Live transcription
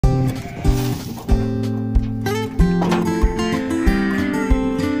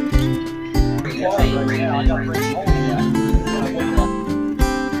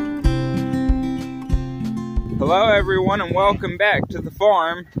Hello everyone and welcome back to the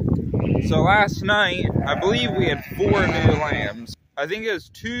farm. So last night, I believe we had 4 new lambs. I think it was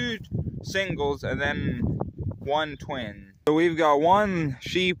 2 singles and then 1 twin. So we've got 1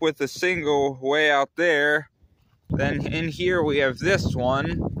 sheep with a single way out there. Then in here we have this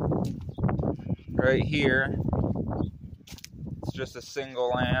one, right here. It's just a single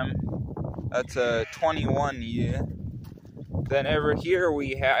lamb. That's a 21 year. Then over here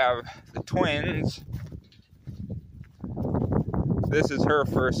we have the twins. This is her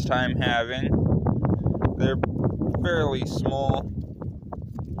first time having. They're fairly small.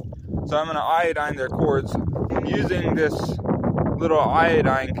 So I'm gonna iodine their cords using this little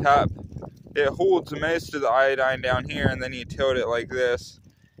iodine cup. It holds most of the iodine down here, and then you tilt it like this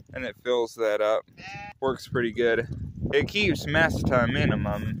and it fills that up. Works pretty good. It keeps mess to a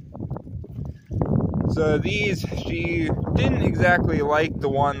minimum. So these, she didn't exactly like the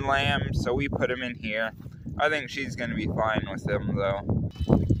 1 lamb, so we put them in here. I think she's gonna be fine with them though.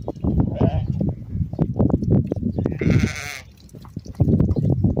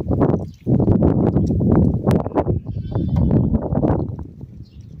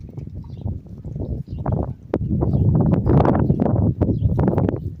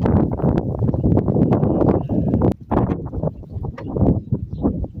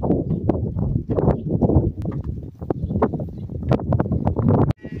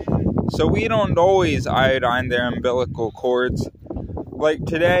 So we don't always iodine their umbilical cords. Like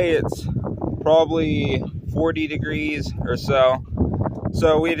today it's probably 40 degrees or so.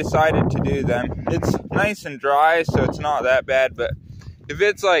 So we decided to do them. It's nice and dry, so it's not that bad, but if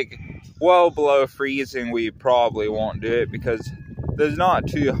it's like well below freezing, we probably won't do it because there's not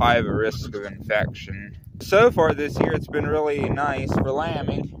too high of a risk of infection. So far this year it's been really nice for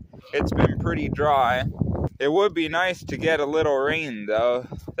lambing. It's been pretty dry. It would be nice to get a little rain though,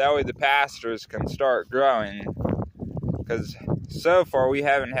 that way the pastures can start growing, because so far we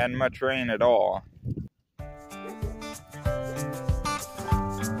haven't had much rain at all.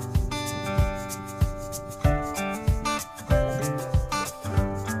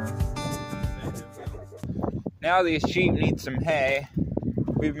 Now these sheep need some hay.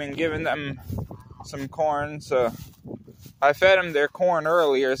 We've been giving them some corn, so I fed them their corn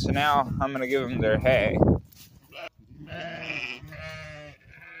earlier, so now I'm going to give them their hay.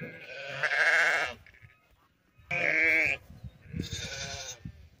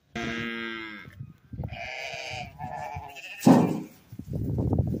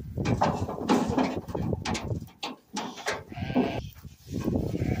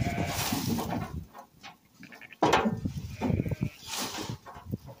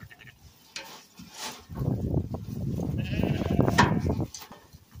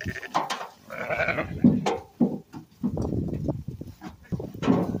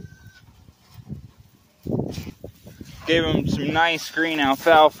 Gave them some nice green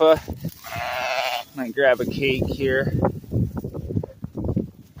alfalfa. I'm gonna grab a cake here.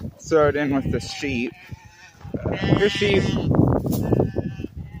 Throw it in with the sheep. Here, sheep.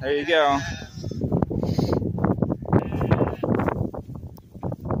 There you go.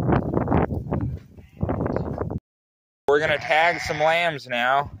 We're gonna tag some lambs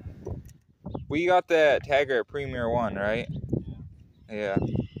now. We got the tagger at Premier One, right? Yeah.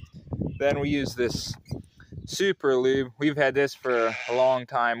 Then we use this Super Lube. We've had this for a long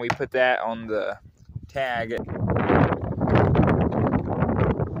time. We put that on the tag.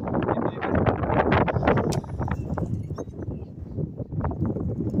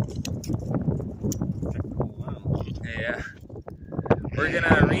 Yeah. We're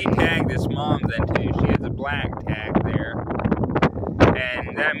gonna re-tag this mom then too. She has a black tag there.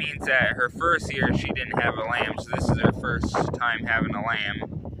 And that means that her first year she didn't have a lamb, so this is her first time having a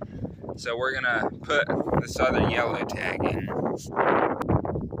lamb. So we're gonna put this other yellow tag in.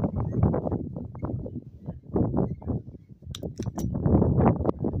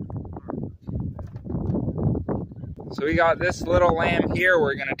 So we got this little lamb here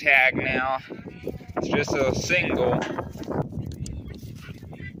we're gonna tag now. It's just a single.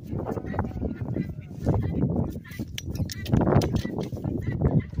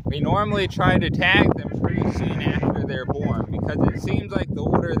 We normally try to tag them pretty soon after they're born because it seems like the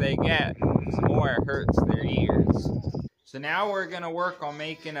older they get, the more it hurts their ears. So now we're going to work on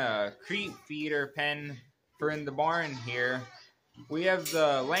making a creep feeder pen for in the barn here. We have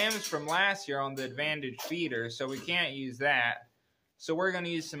the lambs from last year on the Advantage feeder, so we can't use that. So we're going to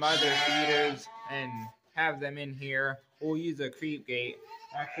use some other feeders and have them in here. We'll use a creep gate.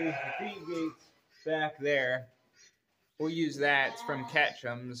 Actually, the creep gate's back there. We'll use that. It's from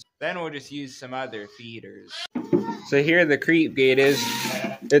Ketchum's. Then we'll just use some other feeders. So here the creep gate is.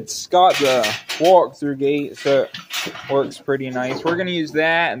 It's got the walk-through gate, so it works pretty nice. We're gonna use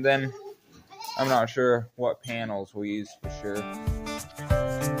that, and then I'm not sure what panels we'll use for sure.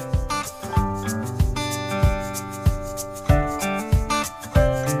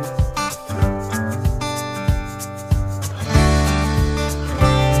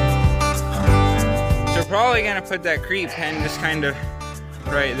 Probably gonna put that creep pen just kind of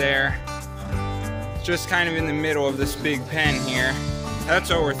right there. It's just kind of in the middle of this big pen here. That's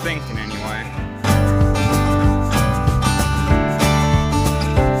what we're thinking anyway.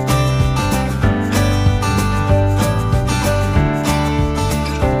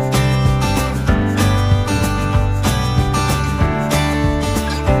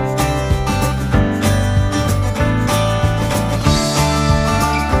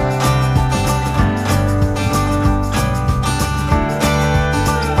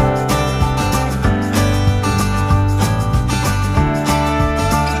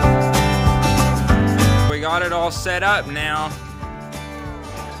 Got it all set up now.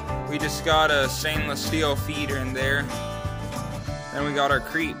 We just got a stainless steel feeder in there. Then we got our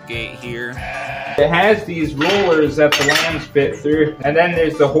creep gate here. It has these rollers that the lambs fit through, and then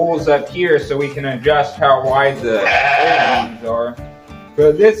there's the holes up here so we can adjust how wide the openings are.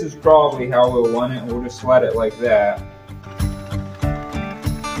 But this is probably how we'll want it. We'll just let it like that.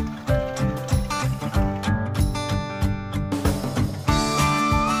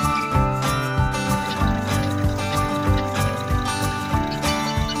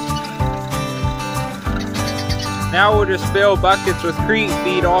 Now we'll just fill buckets with creep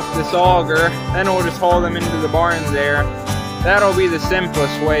feed off this auger, then we'll just haul them into the barn there. That'll be the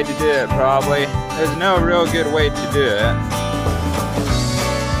simplest way to do it probably. There's no real good way to do it.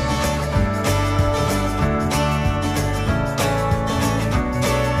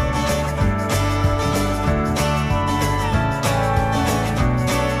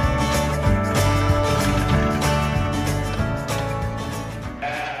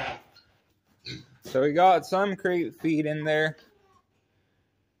 So we got some creep feed in there,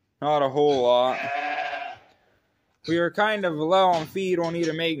 not a whole lot. We were kind of low on feed, we'll need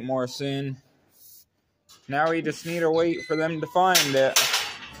to make more soon. Now we just need to wait for them to find it.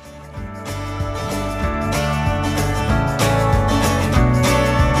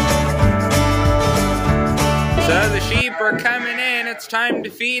 So the sheep are coming in, it's time to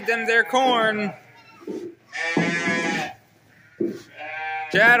feed them their corn.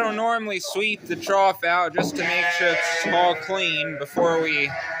 Chad will normally sweep the trough out just to make sure it's all clean before we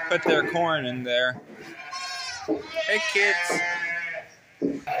put their corn in there. Hey kids.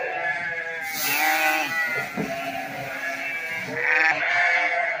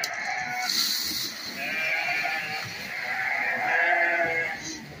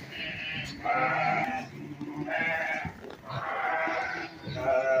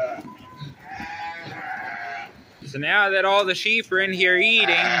 So now that all the sheep are in here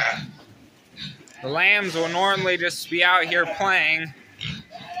eating, the lambs will normally just be out here playing.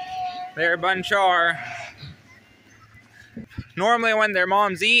 There a bunch are. Normally when their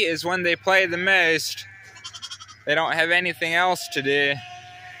moms eat is when they play the most. They don't have anything else to do.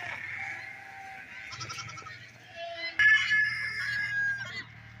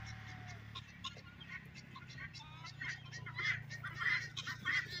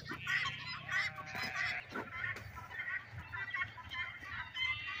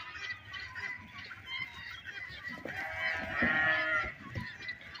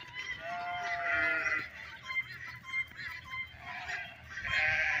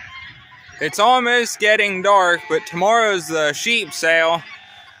 It's almost getting dark, but tomorrow's the sheep sale.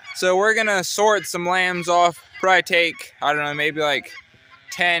 So we're gonna sort some lambs off, probably take, I don't know, maybe like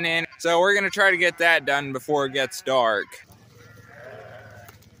 10 in. So we're gonna try to get that done before it gets dark.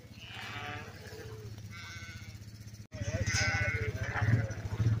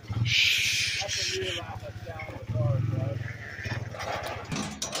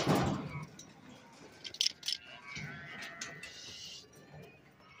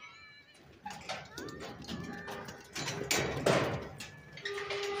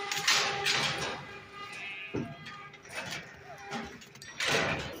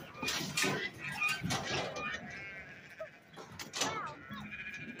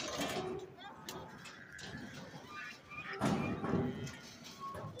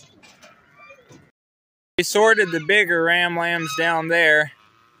 We sorted the bigger ram lambs down there,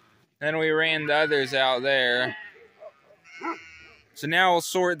 then we ran the others out there. So now we'll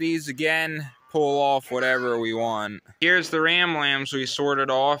sort these again, pull off whatever we want. Here's the ram lambs we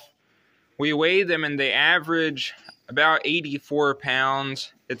sorted off. We weighed them and they average about 84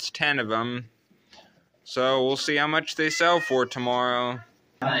 pounds. It's 10 of them. So we'll see how much they sell for tomorrow.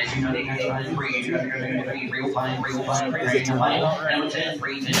 So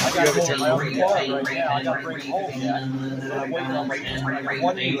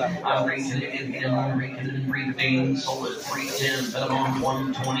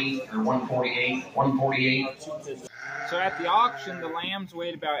at the auction, the lambs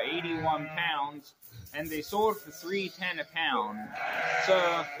weighed about 81 pounds, and they sold for $3.10 a pound.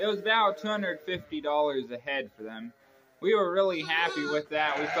 So it was about $250 a head for them. We were really happy with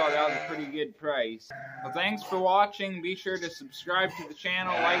that. We thought that was a pretty good price. Well, thanks for watching. Be sure to subscribe to the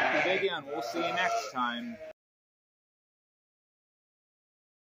channel, like the video, and we'll see you next time.